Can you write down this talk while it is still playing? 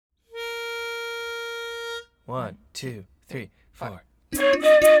1, 2, 3, 4.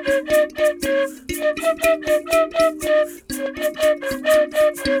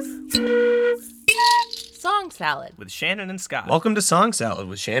 Song Salad With Shannon and Scott. Welcome to Song Salad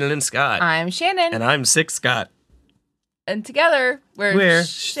with Shannon and Scott. I'm Shannon. And I'm Sick Scott. And together we're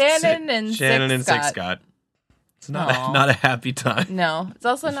Shannon and Sick Scott. It's not a happy time. No, it's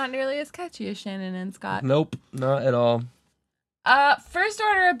also not nearly as catchy as Shannon and Scott. Nope, not at all. First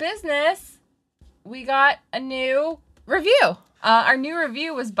order of business, we got a new review. Our new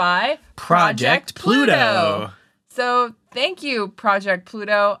review was by Project Pluto. So thank you, Project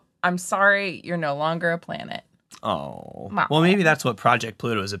Pluto. I'm sorry you're no longer a planet. Oh. Well, maybe that's what Project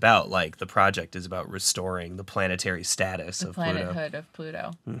Pluto is about. Like, the project is about restoring the planetary status of Pluto. The planethood of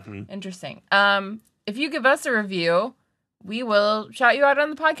Pluto. Mm-hmm. Interesting. If you give us a review, we will shout you out on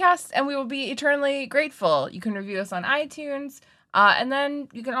the podcast, and we will be eternally grateful. You can review us on iTunes, and then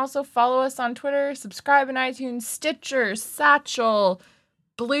you can also follow us on Twitter, subscribe in iTunes, Stitcher, Satchel,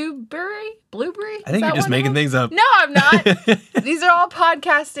 Blueberry? I think you're just making things up. No, I'm not. These are all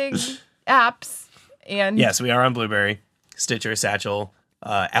podcasting apps. And yes, we are on Blueberry, Stitcher, Satchel,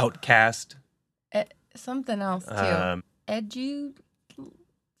 Outcast. Something else, too. Eduscene?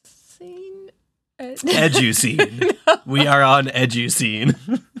 Eduscene. No. We are on Eduscene.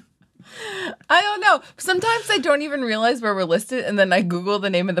 I don't know. Sometimes I don't even realize where we're listed, and then I Google the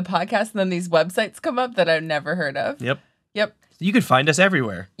name of the podcast, and then these websites come up that I've never heard of. Yep. You can find us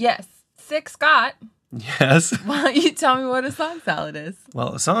everywhere. Yes. Sick Scott. Yes. Why don't you tell me what a song salad is?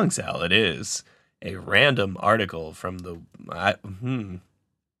 Well, a song salad is a random article from the...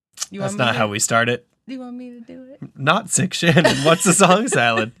 That's not how we start it. Do you want me to do it? Not Sick Shannon. What's a song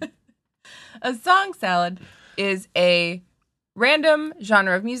salad? A song salad is a random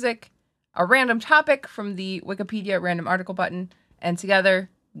genre of music, a random topic from the Wikipedia random article button, and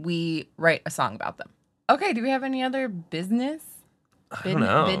together we write a song about them. Okay, do we have any other business? I don't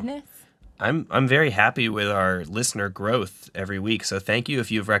know. Business? I'm very happy with our listener growth every week, so thank you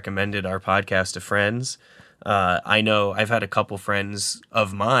if you've recommended our podcast to friends. I know I've had a couple friends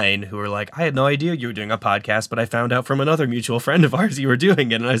of mine who were like, I had no idea you were doing a podcast, but I found out from another mutual friend of ours you were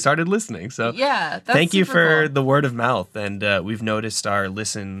doing it, and I started listening. So yeah, that's thank you for cool. the word of mouth, and we've noticed our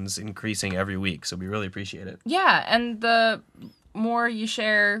listens increasing every week, so we really appreciate it. Yeah, and the more you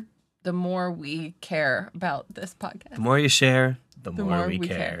share, the more we care about this podcast. The more you share, the more we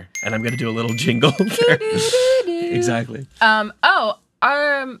care. And I'm going to do a little jingle there. Exactly. I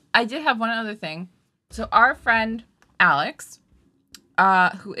did have one other thing. So our friend Alex,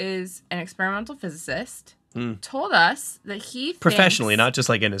 who is an experimental physicist, told us that he professionally, not just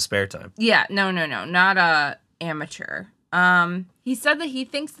like in his spare time. Yeah, no, not amateur. He said that he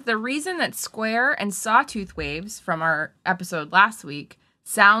thinks that the reason that square and sawtooth waves from our episode last week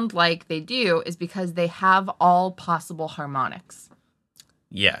sound like they do is because they have all possible harmonics.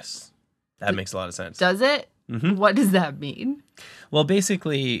 Yes, that makes a lot of sense. Does it? Mm-hmm. What does that mean? Well,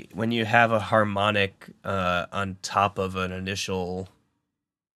 basically, when you have a harmonic on top of an initial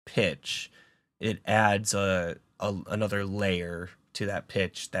pitch, it adds another layer to that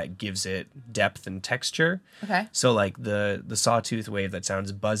pitch that gives it depth and texture. Okay. So like the sawtooth wave that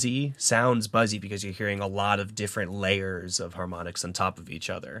sounds buzzy because you're hearing a lot of different layers of harmonics on top of each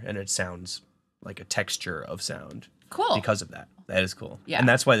other, and it sounds like a texture of sound. Cool. Because of that. That is cool. Yeah. And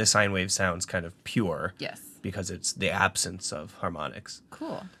that's why the sine wave sounds kind of pure. Yes. Because it's the absence of harmonics.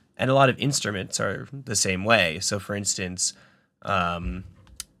 Cool. And a lot of instruments are the same way. So for instance, a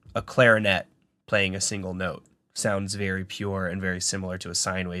clarinet playing a single note sounds very pure and very similar to a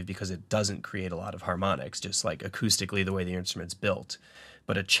sine wave because it doesn't create a lot of harmonics, just like acoustically the way the instrument's built.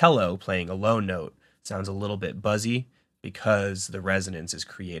 But a cello playing a low note sounds a little bit buzzy because the resonance is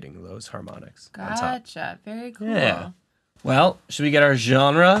creating those harmonics. Gotcha. Very cool. Yeah. Well, should we get our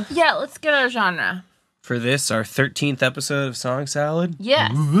genre? Yeah, let's get our genre. For this, our 13th episode of Song Salad?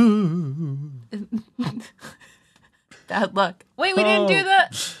 Yes. Bad luck. Wait, we didn't do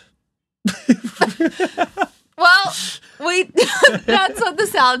that. Well, that's what the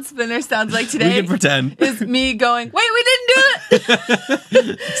salad spinner sounds like today. We can pretend. Is me going, wait, we didn't do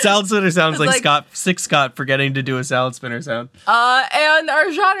it. Salad spinner sounds like Sick Scott forgetting to do a salad spinner sound. And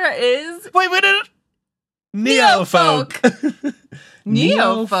our genre is... Wait, we did it! Neo-folk.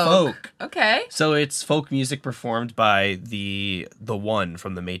 Neo-folk. Okay. So it's folk music performed by the one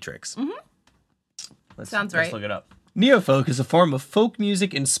from The Matrix. Mm-hmm. Sounds right. Let's look it up. Neo-folk is a form of folk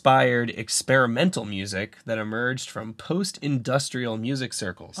music-inspired experimental music that emerged from post-industrial music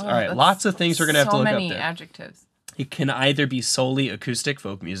circles. All right, lots of things we're going to have to look up there. So many adjectives. It can either be solely acoustic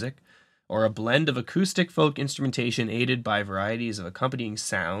folk music, or a blend of acoustic folk instrumentation aided by varieties of accompanying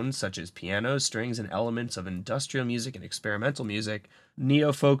sounds such as pianos, strings, and elements of industrial music and experimental music.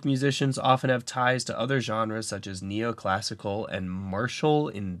 Neo-folk musicians often have ties to other genres such as neoclassical and martial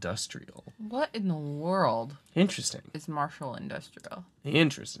industrial. What in the world Interesting. is martial industrial?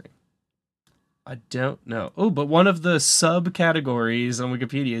 Interesting. I don't know. Oh, but one of the subcategories on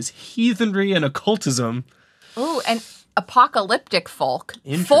Wikipedia is heathenry and occultism. Oh, and apocalyptic folk. Folk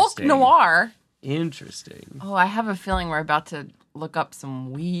Interesting. noir. Interesting. Oh, I have a feeling we're about to look up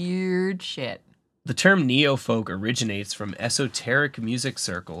some weird shit. The term neo-folk originates from esoteric music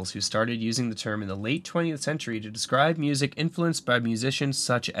circles who started using the term in the late 20th century to describe music influenced by musicians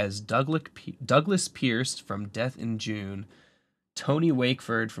such as Douglas Pierce from Death in June, Tony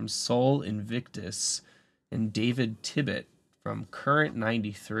Wakeford from Soul Invictus, and David Tibbet from Current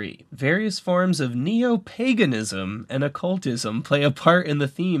 93. Various forms of neo-paganism and occultism play a part in the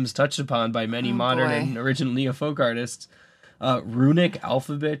themes touched upon by many modern and original neo-folk artists. Runic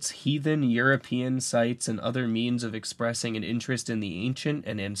alphabets, heathen European sites, and other means of expressing an interest in the ancient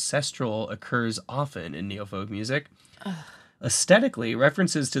and ancestral occurs often in neo-folk music. Aesthetically,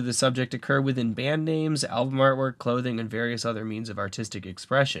 references to the subject occur within band names, album artwork, clothing, and various other means of artistic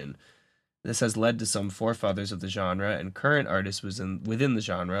expression. This has led to some forefathers of the genre and current artists within the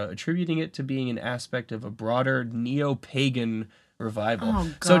genre attributing it to being an aspect of a broader neo-pagan revival.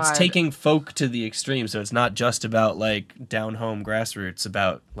 Oh, so it's God. taking folk to the extreme. So it's not just about like down-home grassroots,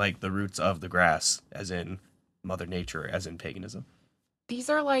 about like the roots of the grass, as in Mother Nature, as in paganism. These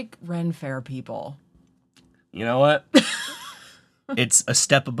are like Ren Fair people. You know what? It's a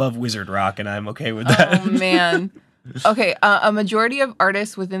step above wizard rock, and I'm okay with that. Oh, man. Okay, a majority of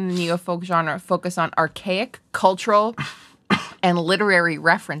artists within the neo-folk genre focus on archaic, cultural, and literary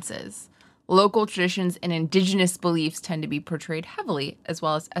references. Local traditions and indigenous beliefs tend to be portrayed heavily, as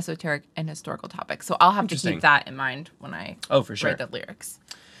well as esoteric and historical topics. So I'll have to Interesting. keep that in mind when I For sure. write the lyrics.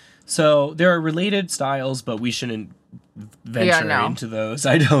 So there are related styles, but we shouldn't venture into those,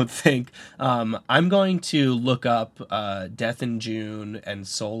 I don't think. I'm going to look up Death in June and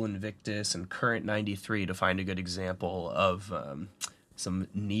Soul Invictus and Current 93 to find a good example of some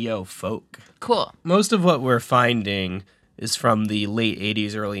neo-folk. Cool. Most of what we're finding is from the late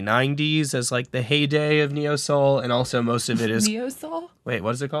 80s, early 90s as like the heyday of neo-soul, and also most of it is... Neo-soul? Wait,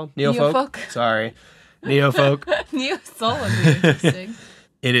 what is it called? Neo-folk? Neo-folk. Sorry. Neo-folk. Neo-soul would be interesting.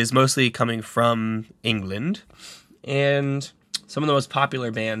 It is mostly coming from England, and some of the most popular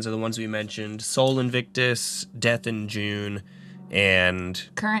bands are the ones we mentioned: Soul Invictus, Death in June, and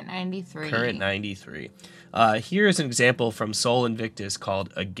Current 93. Current 93. Here is an example from Soul Invictus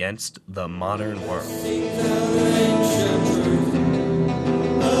called Against the Modern World.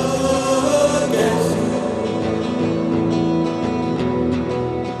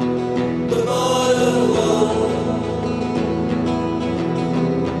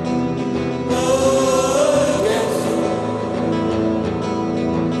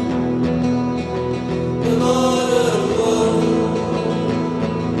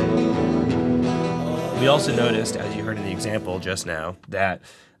 We also noticed, as you heard in the example just now, that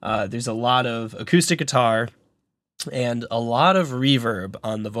there's a lot of acoustic guitar and a lot of reverb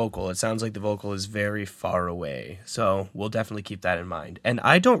on the vocal. It sounds like the vocal is very far away. So we'll definitely keep that in mind. And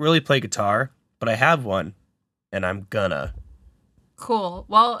I don't really play guitar, but I have one, and I'm gonna. Cool.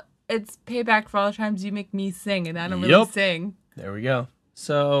 Well, it's payback for all the times you make me sing, and I don't really sing. There we go.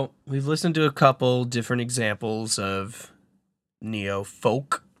 So we've listened to a couple different examples of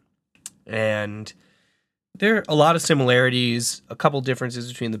neo-folk, and there are a lot of similarities, a couple differences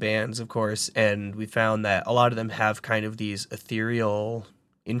between the bands, of course, and we found that a lot of them have kind of these ethereal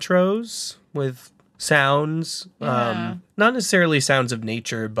intros with sounds, Yeah. not necessarily sounds of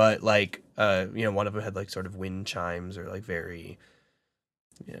nature, but like, one of them had like sort of wind chimes or like very,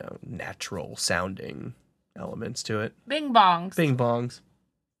 natural sounding elements to it. Bing bongs. Bing bongs.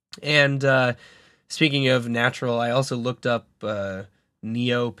 And speaking of natural, I also looked up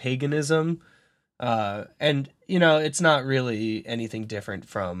neo-paganism. And, it's not really anything different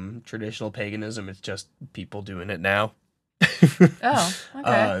from traditional paganism. It's just people doing it now. Oh,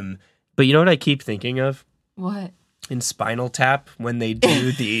 okay. But you know what I keep thinking of? What? In Spinal Tap, when they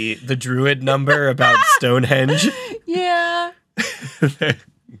do the druid number about Stonehenge. Yeah.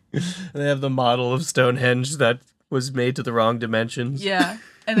 They have the model of Stonehenge that was made to the wrong dimensions. Yeah.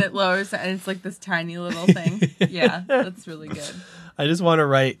 And it lowers, and it's like this tiny little thing. Yeah, that's really good. I just want to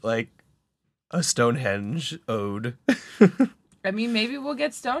write, like, a Stonehenge ode. I mean, maybe we'll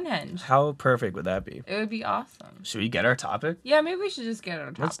get Stonehenge. How perfect would that be? It would be awesome. Should we get our topic? Yeah, maybe we should just get our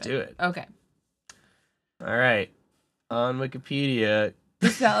topic. Let's do it. Okay. All right. On Wikipedia, The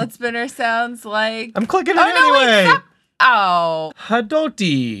salad spinner sounds like... I'm clicking it Oh, no, wait, anyway. stop. Oh.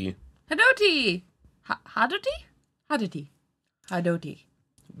 Hadoti, Hadoti. Hadoti.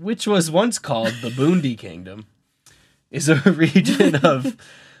 which was once called the Bundi Kingdom, is a region of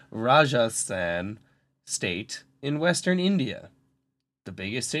Rajasthan state in western India. The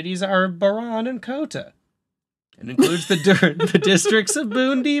biggest cities are Baran and Kota. It includes the districts of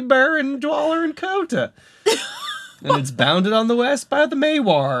Bundi, Bur, and Dwalar and Kota. And it's bounded on the west by the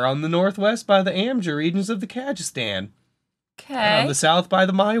Mewar, on the northwest by the Amjar regions of the Kyrgyzstan, Okay. on the south by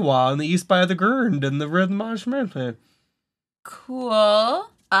the Maiwa, on the east by the Gurnd and the Rhythmashmurtha. Cool.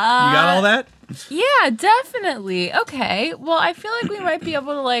 You got all that? Yeah, definitely. Okay. Well, I feel like we might be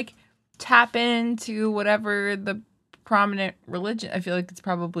able to like tap into whatever the prominent religion. I feel like it's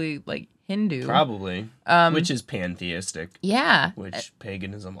probably like Hindu. Probably. Which is pantheistic, Yeah. which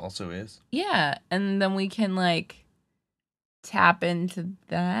paganism also is. Yeah. And then we can like tap into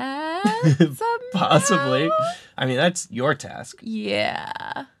that somehow. Possibly. I mean, that's your task.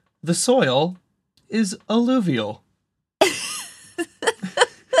 Yeah. The soil is alluvial.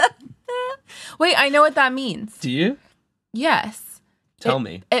 Wait, I know what that means. Do you? Yes. Tell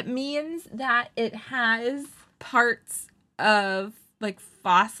me. It means that it has parts of like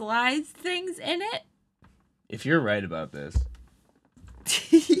fossilized things in it. If you're right about this.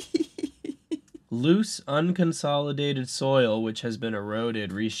 Loose, unconsolidated soil which has been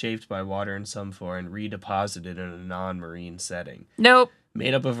eroded, reshaped by water in some form, and redeposited in a non-marine setting. Nope.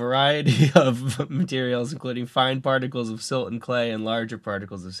 Made up a variety of materials, including fine particles of silt and clay and larger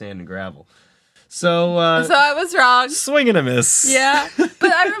particles of sand and gravel. So I was wrong. swing and a miss. Yeah.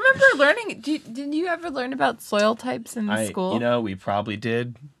 But I remember learning. Did you ever learn about soil types in school? You know, we probably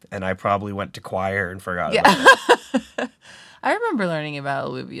did, and I probably went to choir and forgot Yeah. about it. I remember learning about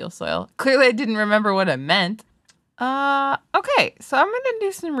alluvial soil. Clearly, I didn't remember what it meant. Okay, so I'm going to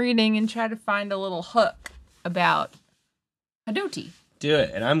do some reading and try to find a little hook about Hadoti. Do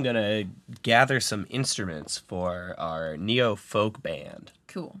it, and I'm going to gather some instruments for our neo-folk band.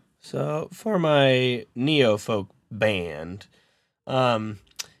 Cool. So, for my neo-folk band,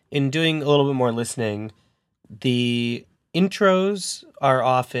 in doing a little bit more listening, the intros are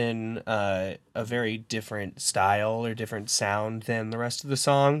often a very different style or different sound than the rest of the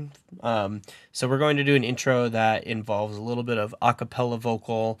song. So we're going to do an intro that involves a little bit of a cappella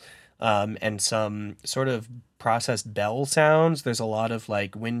vocal and some sort of processed bell sounds. There's a lot of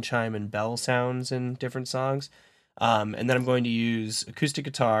like wind chime and bell sounds in different songs. And then I'm going to use acoustic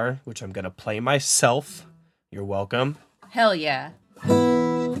guitar, which I'm going to play myself. You're welcome. Hell yeah.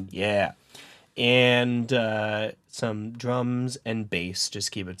 Yeah. And some drums and bass,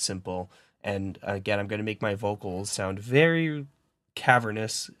 just keep it simple. And again, I'm going to make my vocals sound very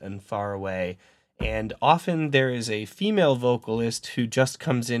cavernous and far away. And often there is a female vocalist who just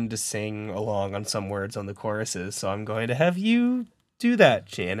comes in to sing along on some words on the choruses. So I'm going to have you do that,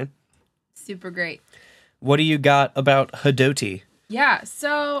 Shannon. Super great. What do you got about Hadoti? Yeah,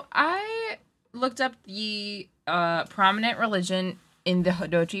 so I looked up the prominent religion in the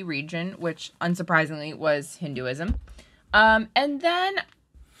Hadoti region, which unsurprisingly was Hinduism. And then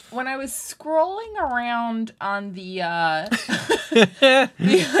when I was scrolling around on the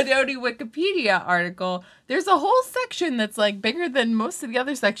Hadoti Wikipedia article, there's a whole section that's like bigger than most of the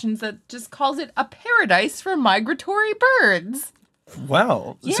other sections that just calls it a paradise for migratory birds.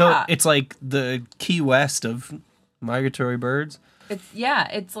 Wow. Yeah. So it's like the Key West of migratory birds?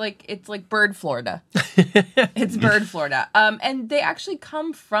 It's like bird Florida. It's bird Florida. And they actually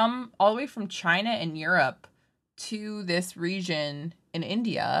come from all the way from China and Europe to this region in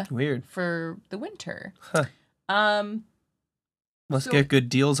India. Weird. For the winter. Huh. Must get good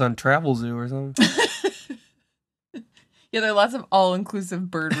deals on Travel Zoo or something. Yeah, there are lots of all-inclusive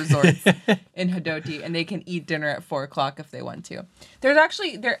bird resorts in Hadoti, and they can eat dinner at 4:00 if they want to. There's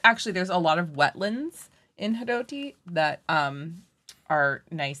a lot of wetlands in Hadoti that are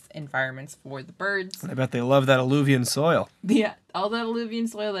nice environments for the birds. I bet they love that alluvian soil. Yeah, all that alluvian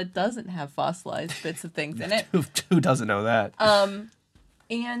soil that doesn't have fossilized bits of things in it. Who doesn't know that?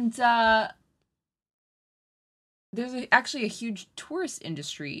 And there's actually a huge tourist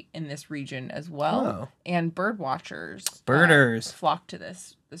industry in this region as well, Oh. and bird watchers, Birders. flock to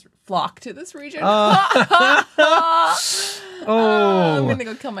this region. Oh. I'm gonna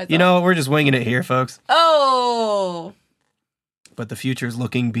go kill myself. You know, we're just winging it here, folks. Oh, But the future's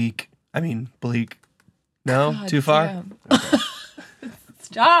looking bleak. No? God Too far? damn.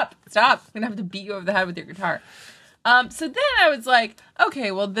 Stop! I'm gonna have to beat you over the head with your guitar. So then I was like,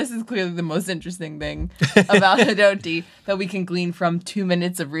 okay, well, this is clearly the most interesting thing about Hadoti that we can glean from 2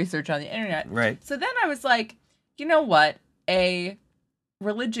 minutes of research on the internet. Right. So then I was like, you know what? A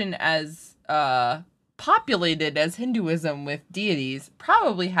religion as populated as Hinduism with deities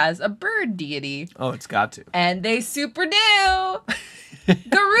probably has a bird deity. Oh, it's got to. And they super do.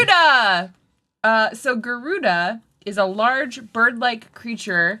 Garuda. So Garuda is a large bird-like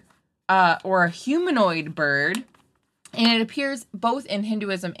creature or a humanoid bird. And it appears both in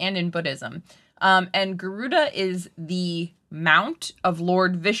Hinduism and in Buddhism. And Garuda is the mount of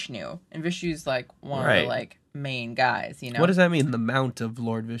Lord Vishnu. And Vishnu's like one of the like main guys, you know? What does that mean, the mount of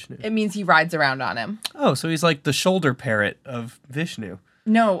Lord Vishnu? It means he rides around on him. Oh, so he's like the shoulder parrot of Vishnu.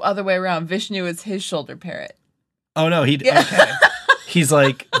 No, other way around. Vishnu is his shoulder parrot. Oh, no. Okay. He's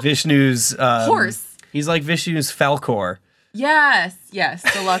like Vishnu's... horse. He's like Vishnu's Falkor. Yes,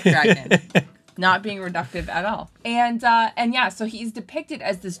 the luck dragon. Not being reductive at all. And yeah, so he's depicted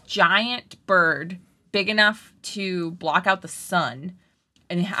as this giant bird, big enough to block out the sun,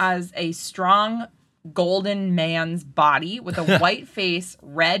 and it has a strong golden man's body with a white face,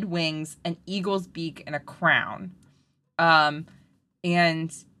 red wings, an eagle's beak, and a crown. And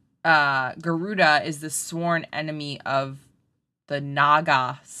Garuda is the sworn enemy of the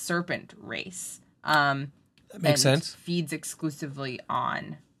Naga serpent race. That makes sense. Feeds exclusively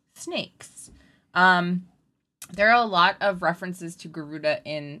on snakes. There are a lot of references to Garuda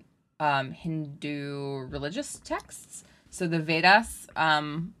in Hindu religious texts. So the Vedas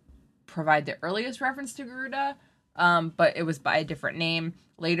provide the earliest reference to Garuda, but it was by a different name.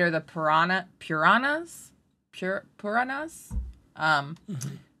 Later, the Puranas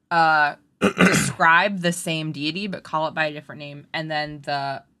describe the same deity but call it by a different name. And then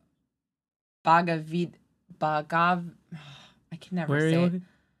the I can never Where are say you it. looking?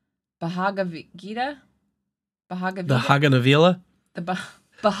 Bhagavad Gita? The Haganavila? The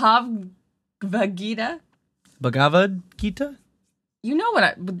Bhagavad Gita? Bhagavad Gita? You know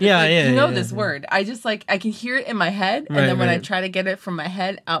what you know this word. I just I can hear it in my head, and then when I try to get it from my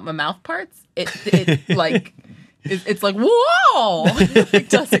head out my mouth parts, it's like whoa! It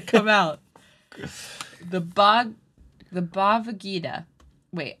doesn't come out. The Bhagavad Gita.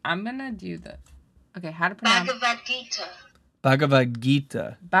 Wait, I'm gonna do the. Okay, how to pronounce Bhagavad Gita. Bhagavad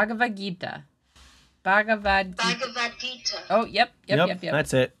Gita. Bhagavad Gita. Bhagavad Gita. Oh, yep.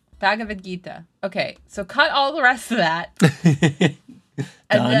 That's it. Bhagavad Gita. Okay, so cut all the rest of that.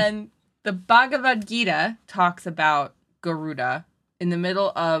 And then the Bhagavad Gita talks about Garuda in the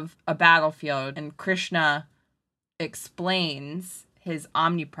middle of a battlefield, and Krishna explains his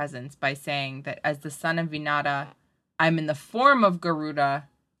omnipresence by saying that as the son of Vinata, I'm in the form of Garuda,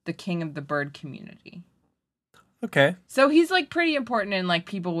 the king of the bird community. Okay. So he's pretty important, and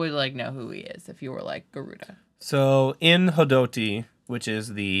people would know who he is if you were Garuda. So in Hodoti, which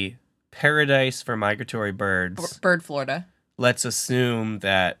is the paradise for migratory birds, Bird Florida. Let's assume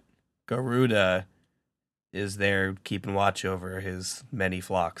that Garuda is there keeping watch over his many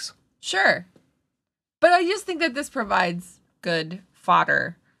flocks. Sure. But I just think that this provides good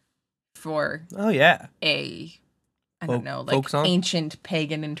fodder for a folk song? Ancient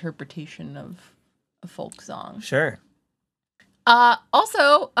pagan interpretation of a folk song. Sure.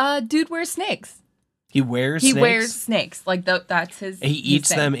 Also, dude wears snakes. He wears snakes. That's his. He eats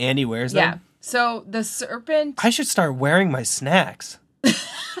them and he wears them? Yeah. So the serpent. I should start wearing my snacks.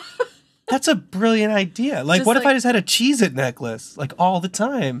 That's a brilliant idea. What if I just had a Cheez-It necklace, all the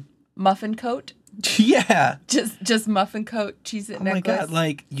time? Muffin coat? Yeah. Just muffin coat, Cheez-It necklace. Oh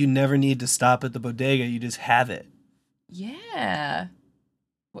my God, you never need to stop at the bodega. You just have it. Yeah.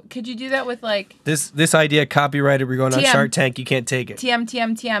 Could you do that with This idea copyrighted? We're going on TM. Shark Tank. You can't take it.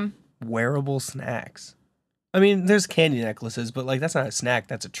 TM. Wearable snacks. I mean, there's candy necklaces, but that's not a snack.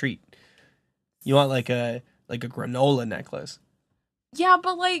 That's a treat. You want a granola necklace. Yeah,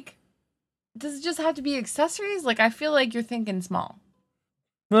 but does it just have to be accessories? I feel like you're thinking small.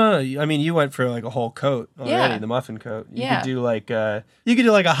 No, I mean, you went for a whole coat already, Yeah. the muffin coat. You Yeah. could do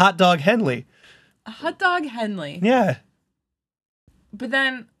a hot dog Henley. A hot dog Henley. Yeah. But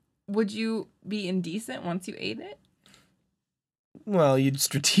then, would you be indecent once you ate it? Well, you'd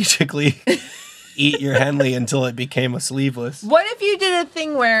strategically eat your Henley until it became a sleeveless. What if you did a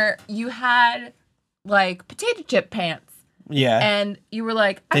thing where you had potato chip pants? Yeah. And you were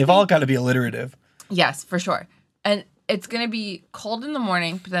They've all got to be alliterative. Yes, for sure. And it's going to be cold in the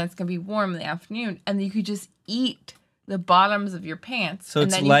morning, but then it's going to be warm in the afternoon. And you could just eat the bottoms of your pants. So and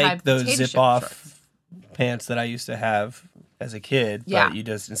it's then you have those potato chip zip-off shorts. pants that I used to have as a kid. Yeah. But you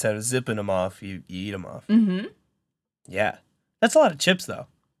just, instead of zipping them off, you eat them off. Mm-hmm. Yeah. That's a lot of chips, though.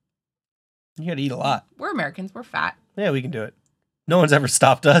 You got to eat a lot. We're Americans. We're fat. Yeah, we can do it. No one's ever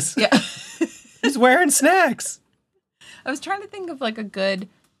stopped us. Yeah. He's wearing snacks. I was trying to think of a good,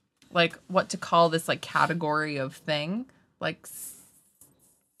 what to call this category of thing.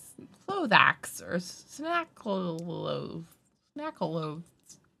 Clothax or Snackaloons. Snackaloons.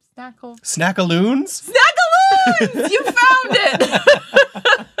 Snackaloons? Snackaloons! You found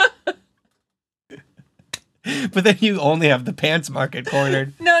it! But then you only have the pants market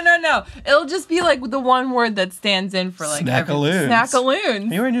cornered. No. It'll just be like the one word that stands in for like Snackaloons.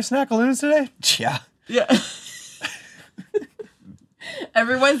 Snackaloons. Are you wearing your snackaloons today? Yeah. Yeah.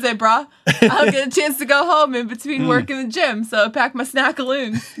 Every Wednesday, brah, I'll get a chance to go home in between work and the gym, so I pack my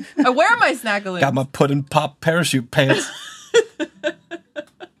snackaloons. I wear my snackaloons. Got my pudding pop parachute pants. They're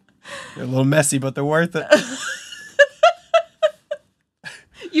a little messy, but they're worth it.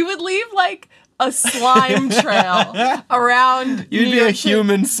 You would leave like a slime trail around. You'd New be York a City.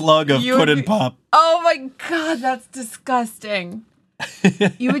 human slug of You would pudding be- pop. Oh my god, that's disgusting.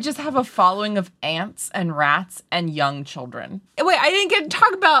 You would just have a following of ants and rats and young children. Wait, I didn't get to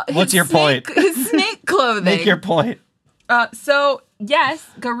talk about his What's your point? His snake clothing. Make your point. So yes,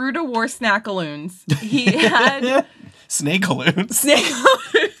 Garuda wore snackaloons. He had Snakealoons.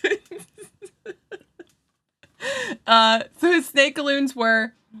 snakealoons. So his snakealoons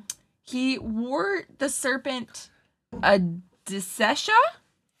were, he wore the serpent Adicesha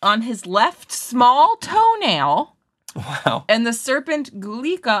on his left small toenail. Wow. And the serpent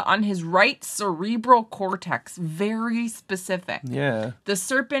Gulika on his right cerebral cortex. Very specific. Yeah. The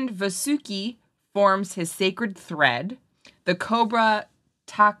serpent Vasuki forms his sacred thread. The cobra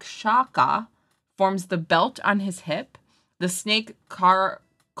Takshaka forms the belt on his hip. The snake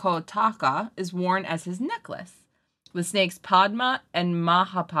Karkotaka is worn as his necklace. The snakes Padma and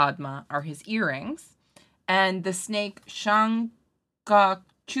Mahapadma are his earrings. And the snake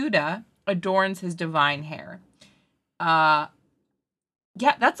Shankachuda adorns his divine hair. Yeah,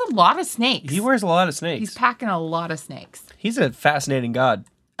 that's a lot of snakes. He wears a lot of snakes. He's packing a lot of snakes. He's a fascinating god.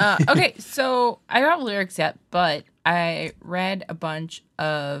 Okay, so I don't have lyrics yet, but I read a bunch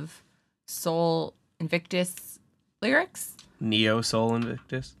of Soul Invictus lyrics. Neo Soul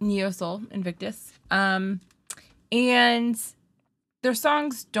Invictus. Neo Soul Invictus. And their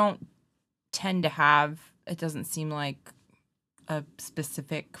songs don't tend to have, it doesn't seem like a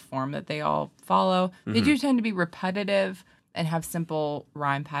specific form that they all follow. Mm-hmm. They do tend to be repetitive and have simple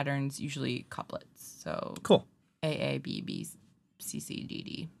rhyme patterns, usually couplets. So Cool. A, A, B, B, C, C, D,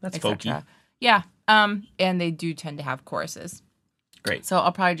 D. That's et cetera. folky. Yeah. And they do tend to have choruses. Great. So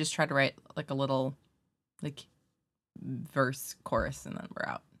I'll probably just try to write like a little like verse chorus and then we're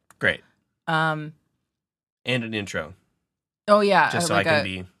out. Great. Um And an intro. oh yeah, Just so like I can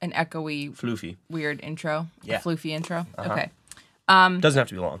be an echoey floofy. weird intro. Yeah. A floofy intro. Uh-huh. Okay. Doesn't have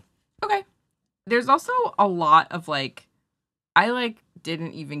to be long. Okay. There's also a lot of like, I like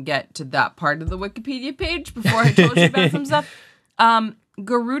didn't even get to that part of the Wikipedia page before I told you about some stuff.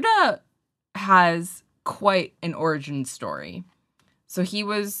 Garuda has quite an origin story. So he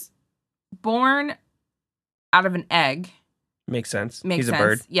was born out of an egg. Makes sense. Makes He's sense. a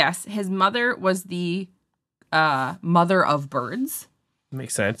bird. Yes. His mother was the mother of birds.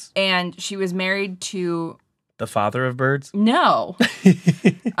 Makes sense. And she was married to, The father of birds. no,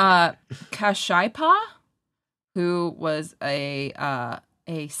 Kashaipa, who was a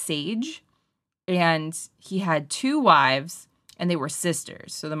sage, and he had two wives, and they were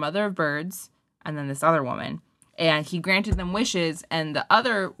sisters. So the mother of birds, and then this other woman, and he granted them wishes, and the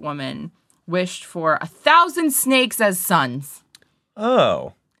other woman wished for 1,000 snakes as sons,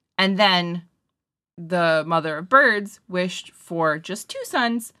 Oh. and then the mother of birds wished for just 2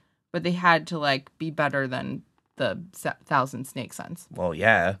 sons, but they had to like be better than the 1,000 snake sons. Well,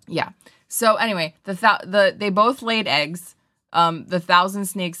 yeah. Yeah. So anyway, they both laid eggs. The 1,000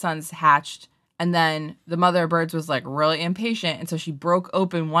 snake sons hatched, and then the mother of birds was like really impatient, and so she broke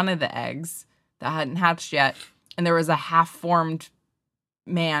open one of the eggs that hadn't hatched yet, and there was a half-formed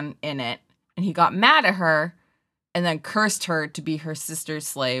man in it, and he got mad at her, and then cursed her to be her sister's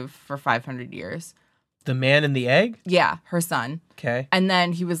slave for 500 years. The man in the egg? Yeah, her son. Okay. And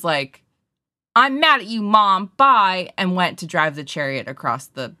then he was like, "I'm mad at you, Mom. Bye," and went to drive the chariot across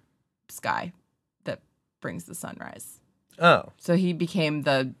the sky that brings the sunrise. Oh. So he became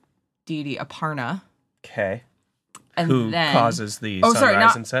the deity Aparna. Okay. And Who then causes the oh,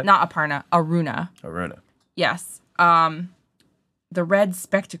 sunrise sorry, and set? not Aparna, Aruna. Aruna. Yes. The red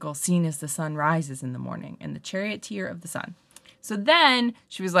spectacle seen as the sun rises in the morning, and the charioteer of the sun. So then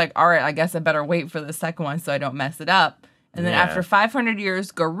she was like, "All right, I guess I better wait for the second one so I don't mess it up." And then Yeah. after 500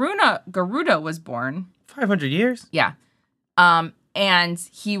 years, Garuda was born. 500 years? Yeah. And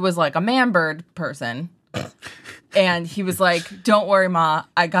he was like a man bird person. And he was like, "Don't worry, Ma,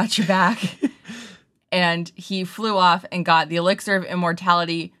 I got your back." And he flew off and got the elixir of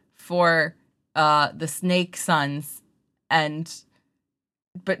immortality for the snake sons. And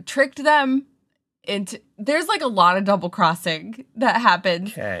but tricked them into. There's like a lot of double crossing that happened.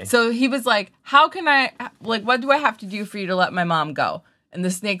 Okay. So he was like, "How can I? Like, what do I have to do for you to let my mom go?" And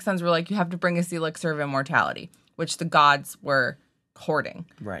the snake sons were like, "You have to bring us the elixir of immortality," which the gods were hoarding.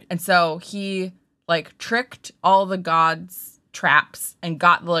 Right. And so he like tricked all the gods' traps and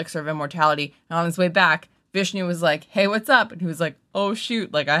got the elixir of immortality. And on his way back, Vishnu was like, "Hey, what's up?" And he was like, "Oh,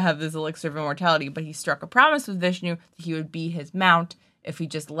 shoot, like I have this elixir of immortality." But he struck a promise with Vishnu that he would be his mount if he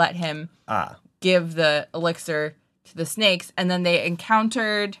just let him give the elixir to the snakes. And then they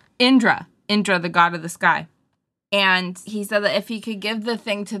encountered Indra, the god of the sky. And he said that if he could give the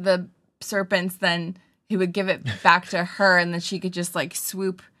thing to the serpents, then he would give it back to her, and then she could just like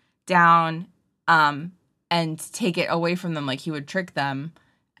swoop down and take it away from them, like he would trick them.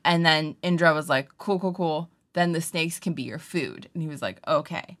 And then Indra was like, cool. Then the snakes can be your food. And he was like,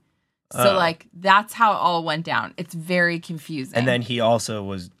 okay. So like that's how it all went down. It's very confusing. And then he also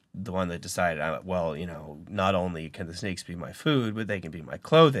was the one that decided, well, you know, not only can the snakes be my food, but they can be my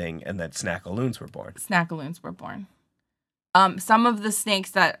clothing. And then Snackaloons were born. Snackaloons were born. Some of the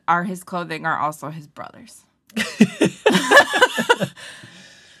snakes that are his clothing are also his brothers.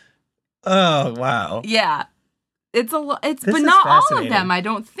 Oh, wow. Yeah. It's but is not all of fascinating. them, I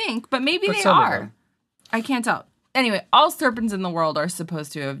don't think, but maybe But they some of are. them. I can't tell. Anyway, all serpents in the world are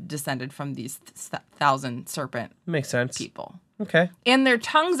supposed to have descended from these 1,000 serpent Makes sense. people. Okay. And their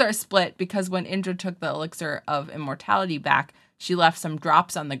tongues are split because when Indra took the elixir of immortality back, she left some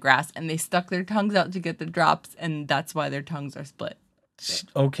drops on the grass and they stuck their tongues out to get the drops, and that's why their tongues are split.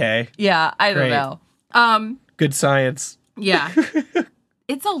 Okay. Yeah, I don't Great. know. Good science. Yeah.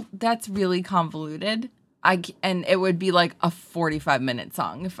 That's really convoluted. And it would be like a 45-minute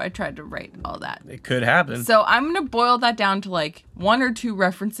song if I tried to write all that. It could happen. So I'm going to boil that down to like 1 or 2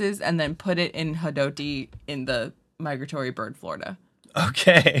 references and then put it in Hadoti in the migratory bird Florida.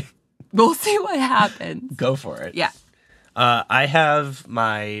 Okay. We'll see what happens. Go for it. Yeah. I have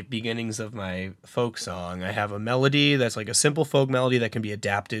my beginnings of my folk song. I have a melody that's like a simple folk melody that can be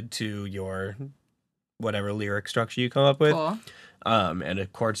adapted to your whatever lyric structure you come up with. Cool. And a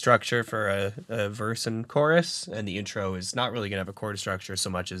chord structure for a verse and chorus. And the intro is not really going to have a chord structure so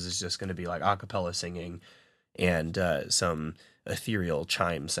much as it's just going to be like a cappella singing and some ethereal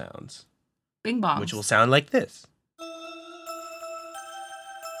chime sounds. Bing bong. Which will sound like this.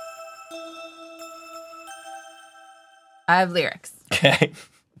 I have lyrics. Okay.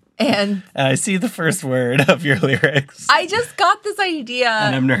 And I see the first word of your lyrics. I just got this idea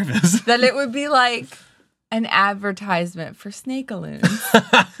And I'm nervous. that it would be like an advertisement for Snakealoons.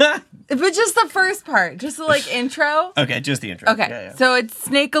 But just the first part, just the like intro. Okay, just the intro. Okay, Yeah. so it's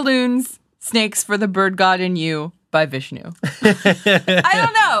Snakealoons, Snakes for the Bird God in You by Vishnu. I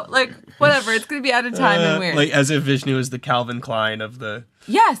don't know, like whatever. It's gonna be out of time and weird. Like as if Vishnu is the Calvin Klein of the.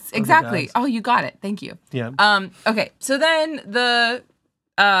 Yes, exactly. gods. Oh, you got it. Thank you. Yeah. Okay, so then the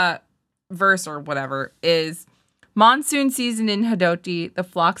verse or whatever is monsoon season in Hadoti, the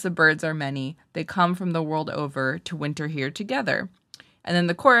flocks of birds are many. They come from the world over to winter here together. And then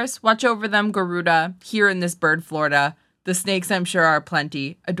the chorus, watch over them, Garuda, here in this bird Florida. The snakes I'm sure are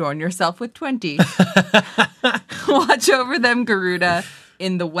plenty. Adorn yourself with 20. Watch over them, Garuda,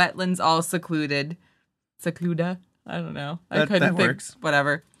 in the wetlands all secluded. Secluda? I don't know. I couldn't think. Works.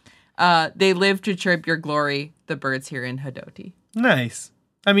 Whatever. They live to chirp your glory, the birds here in Hadoti. Nice.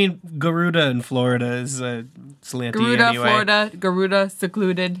 I mean, Garuda in Florida is slanty Garuda, anyway. Florida, Garuda,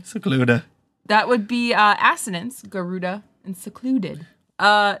 secluded. Secluda. That would be assonance, Garuda, and secluded. Do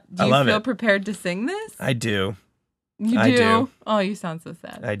I you love feel it. prepared to sing this? I do. You do? I do. Oh, you sound so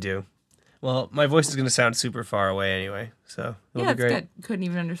sad. I do. Well, my voice is going to sound super far away anyway, so it'll Yeah, be it's great. good. Couldn't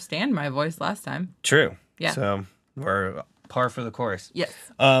even understand my voice last time. True. Yeah. So we're par for the course. Yes.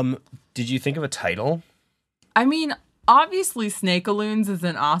 Did you think of a title? I mean, obviously Snakealoons is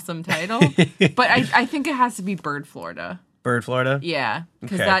an awesome title, but I think it has to be Bird Florida. Bird Florida? Yeah,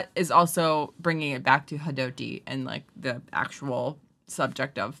 because Okay. that is also bringing it back to Hadoti and like the actual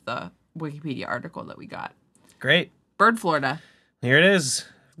subject of the Wikipedia article that we got. Great. Bird Florida. Here it is.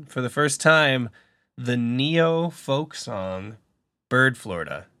 For the first time, the neo folk song Bird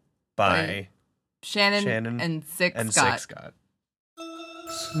Florida by Shannon and Sick and Scott. Sick Scott.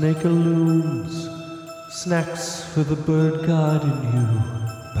 Snakealoons, snacks for the bird god in you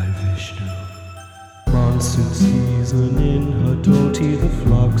by Vishnu. Monsoon season in Hadoti, the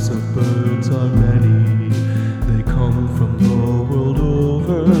flocks of birds are many. They come from the world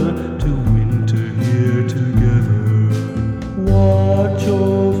over to winter here together. Watch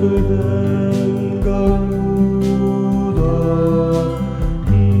over them, Garuda,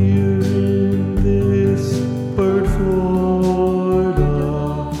 here in this bird Florida.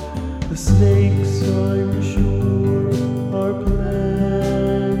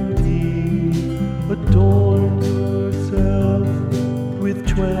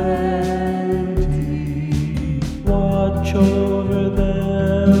 2020. Watch over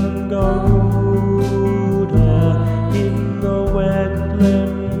them, Garuda, in the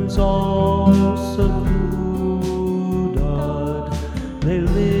wetlands all secluded. They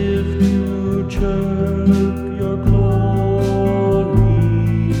live to chirp your glory.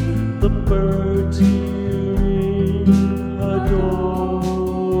 The birds here in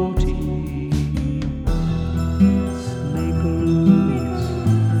Hadoti. Snakealoons,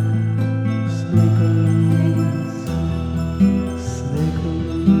 snakealoons,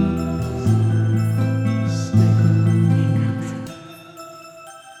 snakealoons, snakealoons.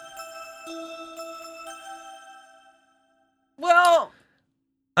 Well,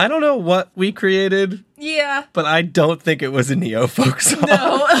 I don't know what we created, yeah. but I don't think it was a neo-folk song.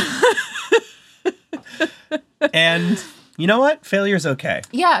 No. And you know what? Failure's okay.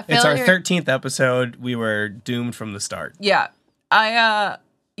 Yeah, It's our failure. 13th episode. We were doomed from the start. Yeah. I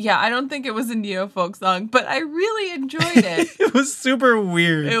don't think it was a neo-folk song, but I really enjoyed it. It was super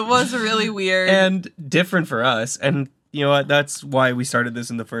weird. It was really weird. And different for us. And you know what? That's why we started this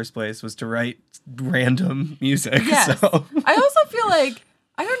in the first place, was to write random music. Yes. So I also feel like,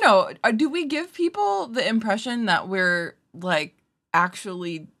 I don't know, do we give people the impression that we're like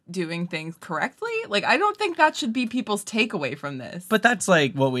actually doing things correctly? Like, I don't think that should be people's takeaway from this. but that's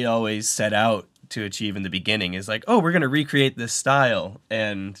like what we always set out to achieve in the beginning, is like, oh, we're going to recreate this style.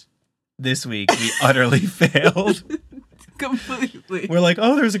 And this week we utterly failed. Completely. We're like,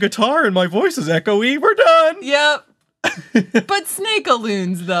 oh, there's a guitar and my voice is echoey. We're done. Yep. But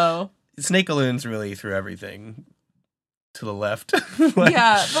Snakealoons, though. Snakealoons really threw everything to the left. Like,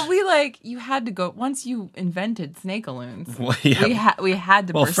 Yeah, but we you had to go, once you invented Snakealoons, well, yeah. we had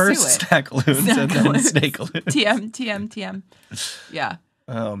to Well, pursue first it. Snackaloons and then Snackaloons. Snakealoons. TM. Yeah.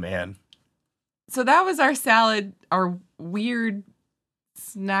 Oh, man. So that was our salad, our weird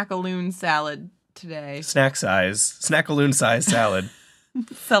snackaloon salad today. Snackaloon size salad.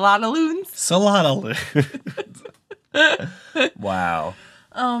 Saladaloons. Saladaloon. Wow.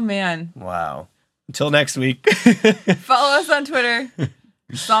 Oh, man. Wow. Until next week. Follow us on Twitter.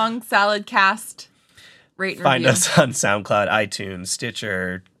 Song Salad Cast. Rate and Find review. us on SoundCloud, iTunes,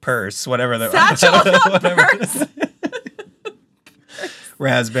 Stitcher, Purse, whatever the Satchel, not whatever. purse.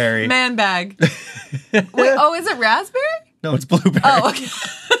 Raspberry. Man bag. Wait, oh, is it raspberry? No, it's blueberry. Oh, okay.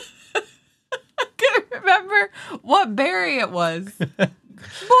 I couldn't remember what berry it was.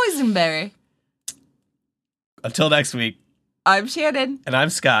 Boysenberry. Until next week. I'm Shannon. And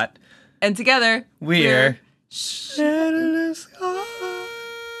I'm Scott. And together, We're Shadowless sky.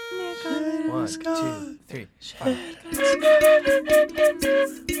 1, 2, 3, 4.